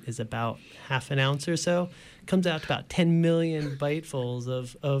bite is about half an ounce or so, it comes out to about 10 million bitefuls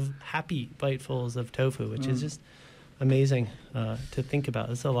of happy bitefuls of tofu, which is just amazing to think about.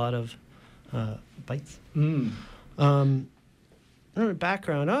 It's a lot of bites.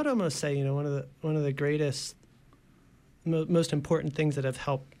 Background, I would almost say, one of the greatest, most important things that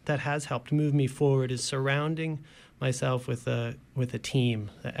has helped move me forward is surrounding myself with a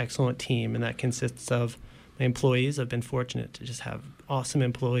team, an excellent team, and that consists of my employees. I've been fortunate to just have awesome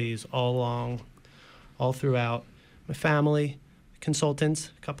employees all throughout. My family,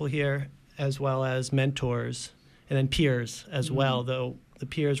 consultants, a couple here, as well as mentors, and then peers as well, though the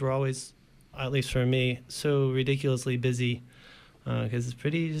peers were always, at least for me, so ridiculously busy because it's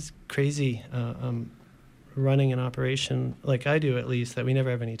pretty just crazy running an operation like I do, at least, that we never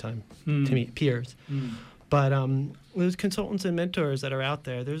have any time to meet peers. But those consultants and mentors that are out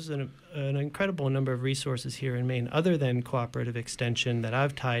there, there's an incredible number of resources here in Maine, other than Cooperative Extension, that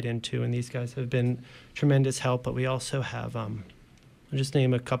I've tied into, and these guys have been tremendous help. But we also have, I'll just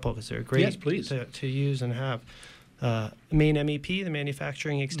name a couple because they're great to use and have. Maine MEP, the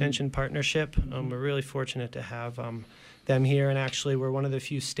Manufacturing Extension Partnership. We're really fortunate to have them here, and actually we're one of the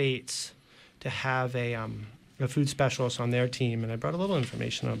few states to have a food specialist on their team. And I brought a little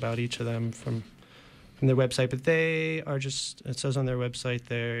information about each of them from their website, but they are just, it says on their website,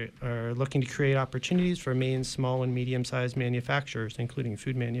 they are looking to create opportunities for Maine's small and medium-sized manufacturers, including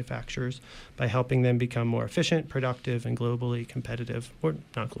food manufacturers, by helping them become more efficient, productive, and globally competitive, or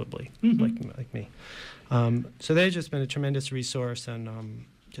not globally, like me. So they've just been a tremendous resource and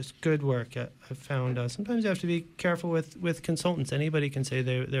just good work. I've found sometimes you have to be careful with consultants. Anybody can say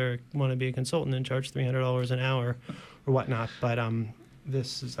they want to be a consultant and charge $300 an hour or whatnot, but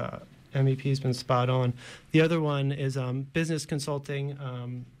this is MEP's been spot on. The other one is business consulting.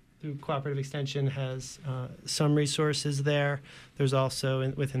 Through Cooperative Extension has some resources there. There's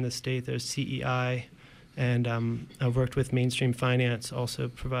also within the state, there's CEI, and I've worked with Mainstream Finance, also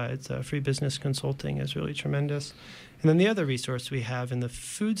provides free business consulting, is really tremendous. And then the other resource we have in the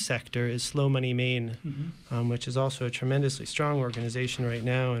food sector is Slow Money Maine, which is also a tremendously strong organization right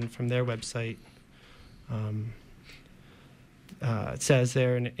now, and from their website, it says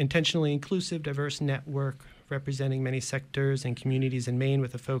they're an intentionally inclusive, diverse network representing many sectors and communities in Maine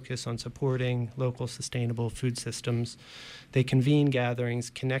with a focus on supporting local sustainable food systems. They convene gatherings,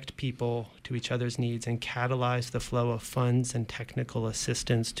 connect people to each other's needs, and catalyze the flow of funds and technical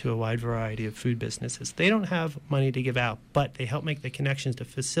assistance to a wide variety of food businesses. They don't have money to give out, but they help make the connections to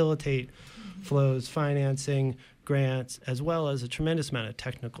facilitate flows, financing, grants, as well as a tremendous amount of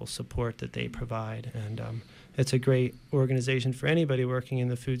technical support that they provide. And it's a great organization for anybody working in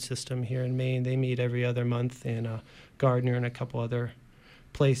the food system here in Maine. They meet every other month in Gardner and a couple other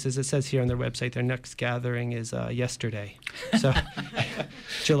places. It says here on their website their next gathering is yesterday. So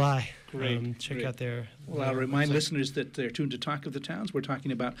July. Check out their... Well, I'll remind listeners that they're tuned to Talk of the Towns. We're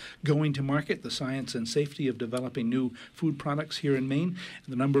talking about going to market, the science and safety of developing new food products here in Maine.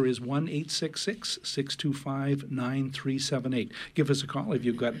 And the number is 1-866-625-9378. Give us a call if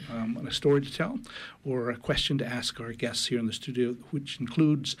you've got a story to tell or a question to ask our guests here in the studio, which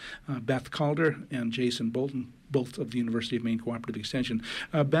includes Beth Calder and Jason Bolton, both of the University of Maine Cooperative Extension.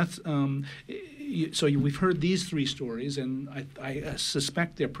 Beth, so we've heard these three stories, and I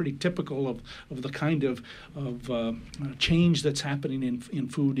suspect they're pretty typical of the kind of change that's happening in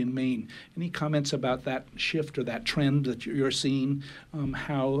food in Maine. Any comments about that shift or that trend that you're seeing,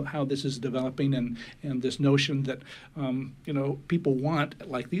 how this is developing, and this notion that people want,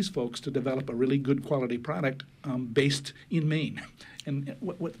 like these folks, to develop a really good quality product based in Maine. And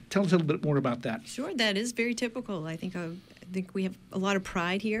tell us a little bit more about that. Sure, that is very typical. I think we have a lot of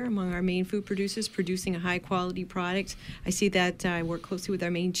pride here among our Maine food producers producing a high-quality product. I see that. I work closely with our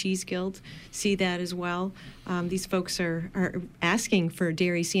Maine Cheese Guild, see that as well. These folks are asking for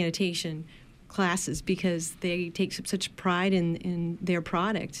dairy sanitation classes because they take such pride in their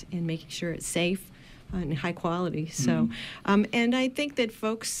product and making sure it's safe and high quality. So, and I think that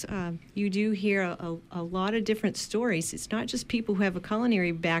folks, you do hear a lot of different stories. It's not just people who have a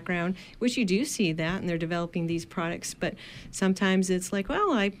culinary background, which you do see that, and they're developing these products, but sometimes it's like,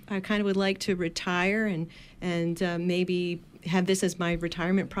 well, I kind of would like to retire and maybe have this as my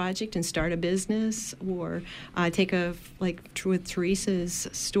retirement project and start a business, or take with Teresa's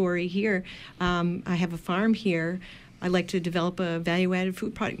story here. I have a farm here. I like to develop a value-added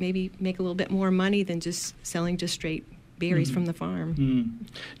food product, maybe make a little bit more money than just selling just straight berries from the farm.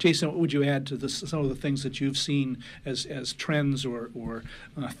 Jason, what would you add to some of the things that you've seen as trends or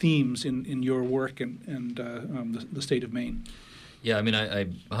themes in your work and the state of Maine? Yeah, I mean, I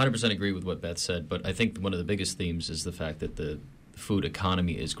 100% agree with what Beth said, but I think one of the biggest themes is the fact that the food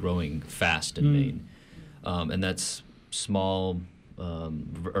economy is growing fast in Maine, and that's small,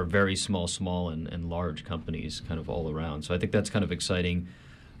 or very small and large companies kind of all around. So I think that's kind of exciting.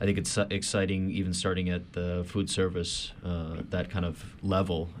 I think it's exciting even starting at the food service, that kind of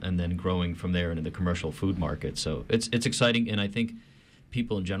level, and then growing from there into the commercial food market. So it's exciting, and I think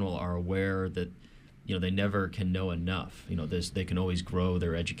people in general are aware that they never can know enough. They can always grow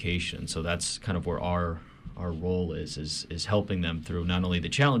their education. So that's kind of where our role is helping them through not only the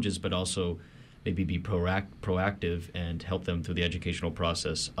challenges but also maybe be proactive and help them through the educational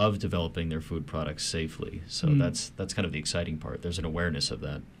process of developing their food products safely. So that's kind of the exciting part. There's an awareness of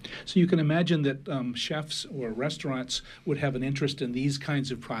that. So you can imagine that chefs or restaurants would have an interest in these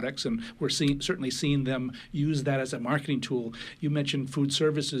kinds of products, and we're certainly seeing them use that as a marketing tool. You mentioned food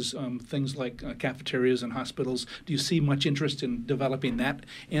services, things like cafeterias and hospitals. Do you see much interest in developing that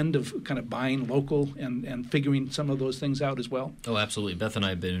end of kind of buying local and figuring some of those things out as well? Oh, absolutely. Beth and I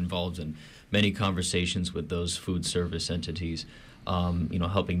have been involved in many conversations with those food service entities,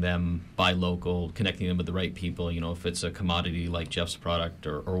 helping them buy local, connecting them with the right people, if it's a commodity like Jeff's product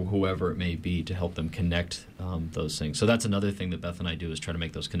or whoever it may be, to help them connect those things. So that's another thing that Beth and I do, is try to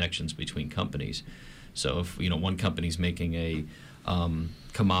make those connections between companies. So if one company's making a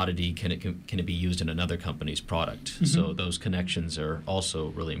commodity, can it be used in another company's product? So those connections are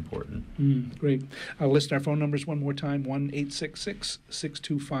also really important. Great. I'll list our phone numbers one more time: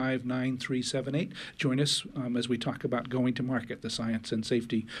 1-866-625-9378. Join us as we talk about going to market, the science and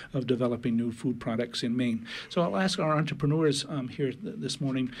safety of developing new food products in Maine. So I'll ask our entrepreneurs here this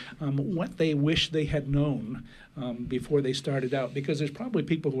morning what they wish they had known before they started out, because there's probably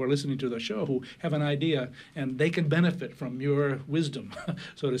people who are listening to the show who have an idea and they can benefit from your wisdom,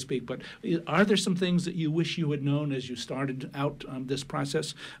 so to speak. But are there some things that you wish you had known as you started out this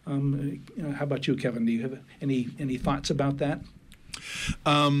process? How about you, Kevin? Do you have any thoughts about that?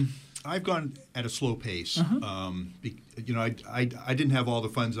 I've gone at a slow pace. I didn't have all the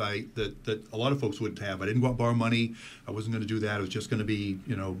funds that a lot of folks would have. I didn't go out and borrow money. I wasn't going to do that. It was just going to be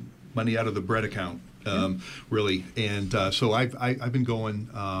money out of the bread account, really. And so I've been going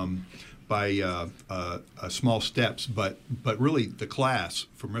by small steps, but really the class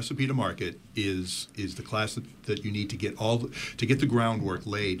from recipe to market is the class that you need to get the groundwork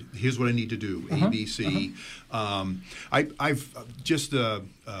laid. Here's what I need to do: A, B, C. I've just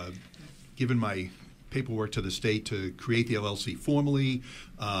given my paperwork to the state to create the LLC formally.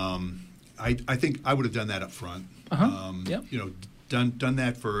 I think I would have done that up front. Done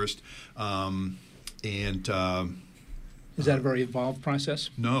that first, Is that a very involved process?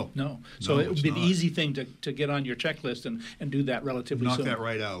 No. So it would be an easy thing to get on your checklist and do that relatively soon. Knock that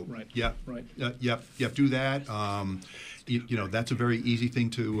right out. Right. Yep. Right. Yep. Do that. That's a very easy thing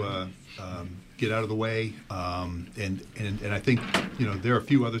to get out of the way. And I think there are a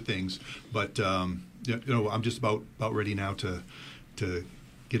few other things, but I'm just about ready now to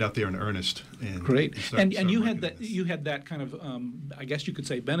get out there in earnest. And great. Start you had that kind of I guess you could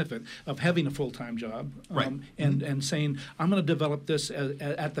say benefit of having a full-time job, right? And saying, I'm going to develop this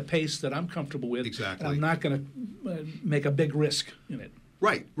at the pace that I'm comfortable with. Exactly. And I'm not going to make a big risk in it.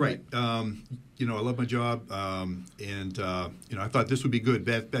 Right. I love my job, and I thought this would be good.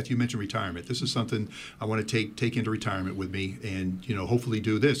 Beth, you mentioned retirement. This is something I want to take into retirement with me, and hopefully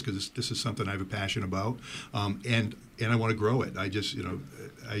do this, because this is something I have a passion about, and I want to grow it. I just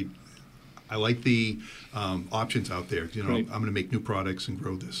I like the options out there. You know, Great. I'm going to make new products and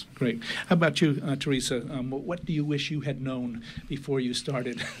grow this. Great. How about you, Teresa? What do you wish you had known before you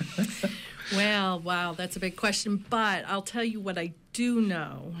started? Well, wow, that's a big question. But I'll tell you what I do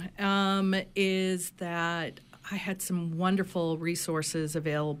know is that I had some wonderful resources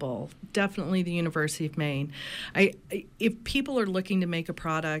available. Definitely the University of Maine. If people are looking to make a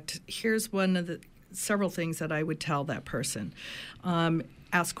product, here's one of the several things that I would tell that person.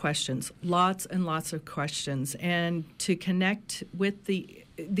 Ask questions, lots and lots of questions, and to connect with the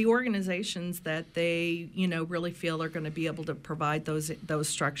organizations that they, really feel are going to be able to provide those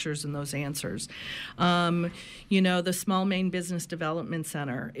structures and those answers. The Small Maine Business Development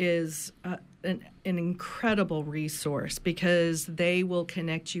Center is an incredible resource because they will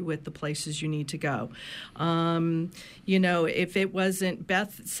connect you with the places you need to go. If it wasn't,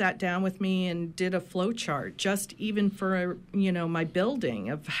 Beth sat down with me and did a flow chart just even for, my building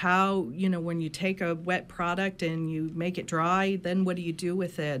of how, when you take a wet product and you make it dry, then what do you do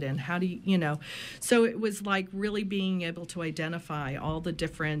with it and how do you, so it was like really being able to identify all the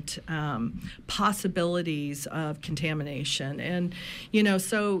different possibilities of contamination. And,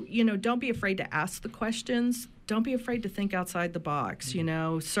 don't be afraid to ask the questions. Don't be afraid to think outside the box.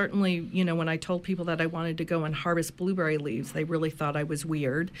 Certainly, when I told people that I wanted to go and harvest blueberry leaves, they really thought I was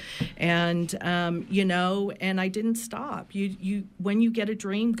weird. And, and I didn't stop. You when you get a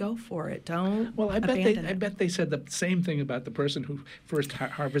dream, go for it. Don't abandon it. I bet they said the same thing about the person who first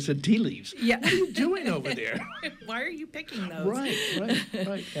harvested tea leaves. Yeah. What are you doing over there? Why are you picking those?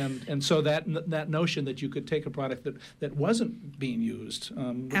 Right. And so that notion that you could take a product that wasn't being used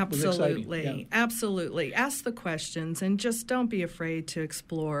was exciting. Yeah. Absolutely. Ask the questions and just don't be afraid to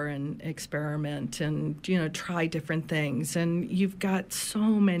explore and experiment and try different things. And you've got so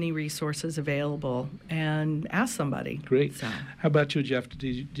many resources available, and ask somebody. Great. So. How about you, Jeff?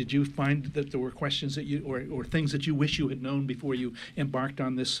 Did you find that there were questions that you or things that you wish you had known before you embarked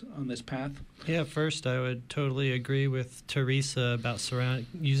on this path? Yeah, first I would totally agree with Teresa about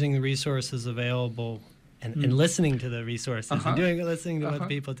using the resources available and listening to the resources and listening to what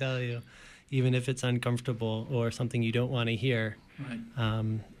people tell you, even if it's uncomfortable or something you don't want to hear.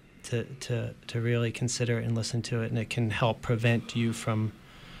 Right. To really consider it and listen to it, and it can help prevent you from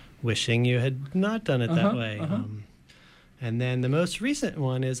wishing you had not done it that way. And then the most recent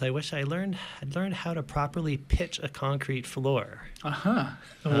one is I wish I'd learned how to properly pitch a concrete floor.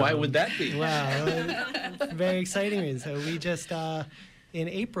 Why would that be? Wow, very exciting. So we just in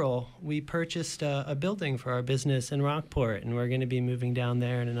April we purchased a building for our business in Rockport, and we're going to be moving down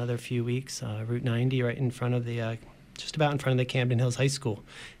there in another few weeks. Route 90, right in front of the. Just about in front of the Camden Hills High School.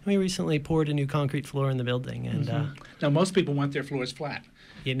 And we recently poured a new concrete floor in the building. And now most people want their floors flat.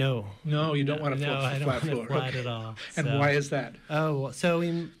 No, you don't want a flat floor. No, I don't want it flat at all. And why is that? So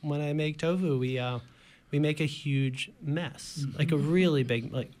when I make tofu, we make a huge mess, like a really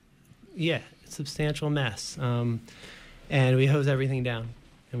big, substantial mess, and we hose everything down.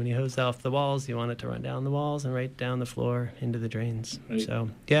 And when you hose off the walls, you want it to run down the walls and right down the floor into the drains. Right. So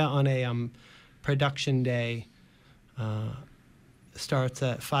on a production day. Starts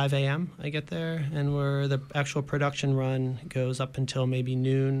at 5 a.m. I get there, and the actual production run goes up until maybe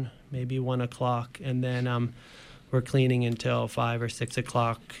noon, maybe 1 o'clock, and then we're cleaning until 5 or 6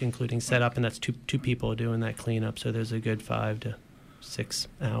 o'clock, including setup, and that's two people doing that cleanup. So there's a good 5 to 6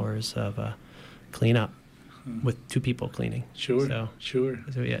 hours of cleanup with 2 people cleaning. Sure. So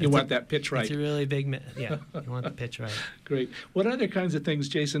yeah, you want that pitch right. It's a really big, you want the pitch right. Great. What other kinds of things,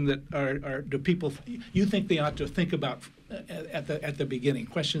 Jason, that do people you think they ought to think about at the beginning?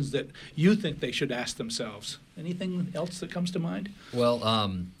 Questions that you think they should ask themselves. Anything else that comes to mind? Well,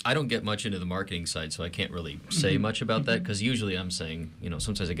 I don't get much into the marketing side, so I can't really say much about that, because usually I'm saying,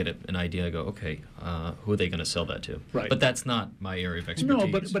 sometimes I get an idea, I go, okay, who are they going to sell that to? Right. But that's not my area of expertise. No,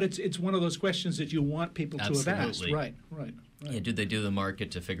 but it's one of those questions that you want people to have asked. Right. Yeah, do they do the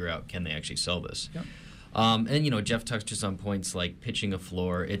market to figure out, can they actually sell this? Yep. And Jeff touches on points like pitching a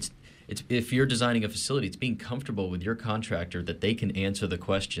floor. It's if you're designing a facility, it's being comfortable with your contractor that they can answer the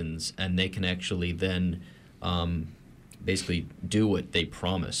questions and they can actually then basically do what they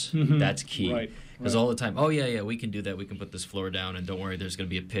promise. That's key. Right. Because all the time, we can do that. We can put this floor down, and don't worry, there's going to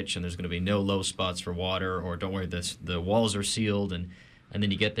be a pitch, and there's going to be no low spots for water, or don't worry, the walls are sealed, and then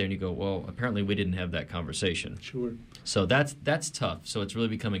you get there and you go, well, apparently we didn't have that conversation. Sure. So that's tough. So it's really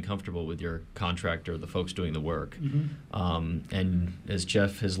becoming comfortable with your contractor, the folks doing the work. And as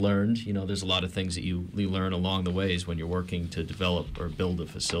Jeff has learned, there's a lot of things that you learn along the ways when you're working to develop or build a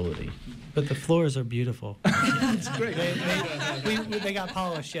facility. But the floors are beautiful. That's great. They got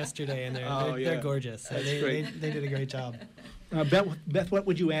polished yesterday, and they're gorgeous. So they did a great job. Beth, what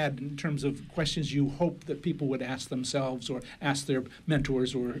would you add in terms of questions you hope that people would ask themselves or ask their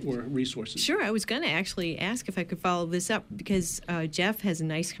mentors or resources? Sure. I was going to actually ask if I could follow this up because Jeff has a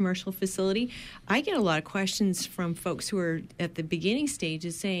nice commercial facility. I get a lot of questions from folks who are at the beginning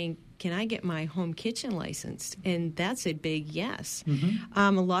stages saying, can I get my home kitchen licensed? And that's a big yes.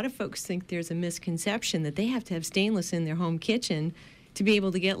 Mm-hmm. A lot of folks think there's a misconception that they have to have stainless in their home kitchen to be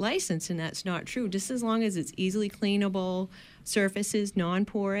able to get licensed, and that's not true. Just as long as it's easily cleanable, surfaces,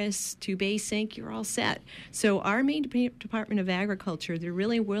 non-porous, two-bay sink, you're all set. So our Maine Department of Agriculture, they're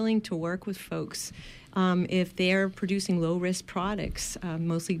really willing to work with folks if they're producing low-risk products,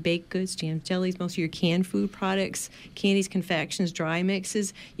 mostly baked goods, jams, jellies, most of your canned food products, candies, confections, dry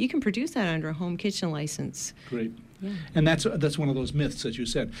mixes. You can produce that under a home kitchen license. Great. Yeah. And that's one of those myths, as you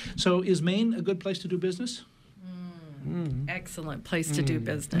said. So is Maine a good place to do business? Excellent place to do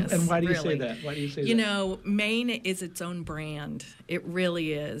business. And why do you say that? Why do you say that? You know, Maine is its own brand. It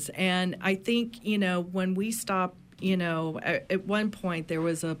really is. And I think, you know, when we stop, you know, at one point there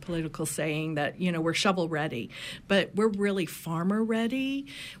was a political saying that, you know, we're shovel ready, but we're really farmer ready.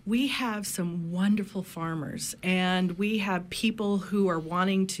 We have some wonderful farmers, and we have people who are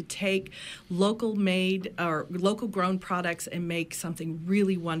wanting to take local made or local grown products and make something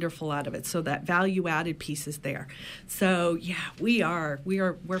really wonderful out of it. So that value added piece is there. So yeah,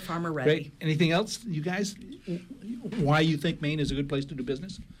 we're farmer ready. Great. Anything else, you guys? Why you think Maine is a good place to do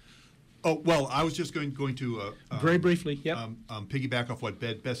business? Oh, well, I was just going to very briefly, piggyback off what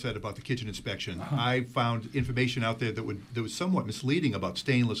Beth said about the kitchen inspection. I found information out there that was somewhat misleading about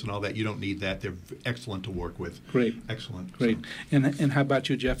stainless and all that. You don't need that. They're excellent to work with. Great. Excellent. Great. So. And how about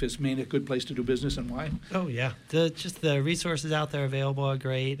you, Jeff? Is Maine a good place to do business, and why? Oh, yeah. Just the resources out there available are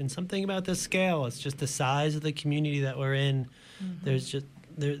great. And something about the scale. It's just the size of the community that we're in. Mm-hmm. There's just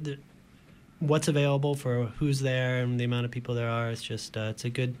what's available for who's there and the amount of people there are. It's just it's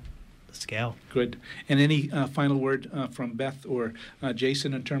a good scale. Good. And any final word from Beth or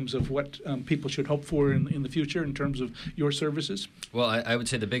Jason in terms of what people should hope for in the future in terms of your services? Well, I would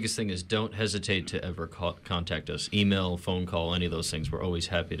say the biggest thing is don't hesitate to ever contact us. Email, phone call, any of those things. We're always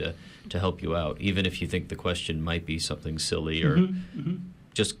happy to help you out, even if you think the question might be something silly or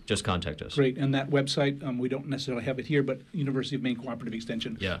just contact us. Great. And that website, we don't necessarily have it here, but University of Maine Cooperative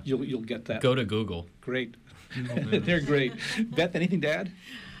Extension, you'll get that. Go to Google. Great. They're great. Beth, anything to add?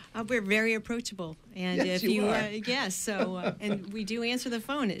 We're very approachable, and yes, if you are. yes, so and we do answer the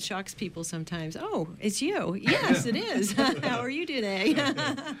phone. It shocks people sometimes. Oh, it's you? Yes, it is. How are you today?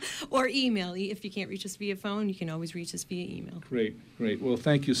 Or email. If you can't reach us via phone, you can always reach us via email. Great. Well,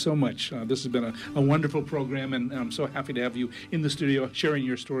 thank you so much. This has been a wonderful program, and I'm so happy to have you in the studio sharing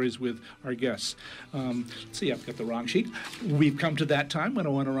your stories with our guests. Let's see, I've got the wrong sheet. We've come to that time when I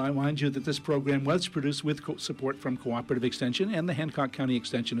want to remind you that this program was produced with support from Cooperative Extension and the Hancock County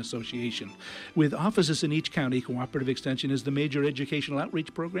Extension Association. With offices in each county, Cooperative Extension is the major educational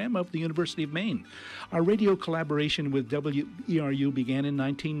outreach program of the University of Maine. Our radio collaboration with WERU began in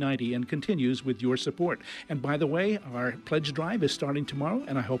 1990 and continues with your support. And by the way, our pledge drive is starting tomorrow,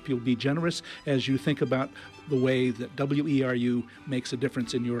 and I hope you'll be generous as you think about the way that WERU makes a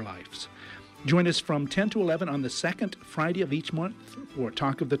difference in your lives. Join us from 10 to 11 on the second Friday of each month for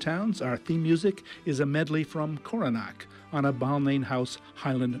Talk of the Towns. Our theme music is a medley from Coronach on a Balmain House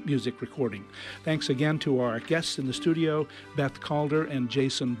Highland music recording. Thanks again to our guests in the studio, Beth Calder and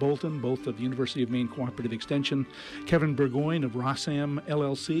Jason Bolton, both of the University of Maine Cooperative Extension, Kevin Burgoyne of Rossam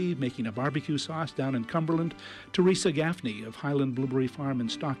LLC, making a barbecue sauce down in Cumberland, Teresa Gaffney of Highland Blueberry Farm in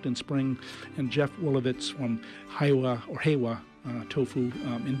Stockton Spring, and Jeff Wolovitz from Haywa Tofu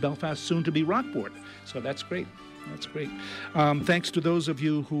in Belfast, soon to be Rockport. So that's great. That's great. Thanks to those of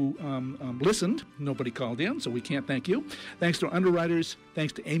you who listened. Nobody called in, so we can't thank you. Thanks to our underwriters.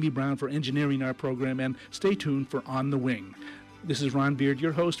 Thanks to Amy Brown for engineering our program. And stay tuned for On the Wing. This is Ron Beard,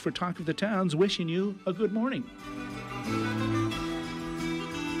 your host for Talk of the Towns, wishing you a good morning.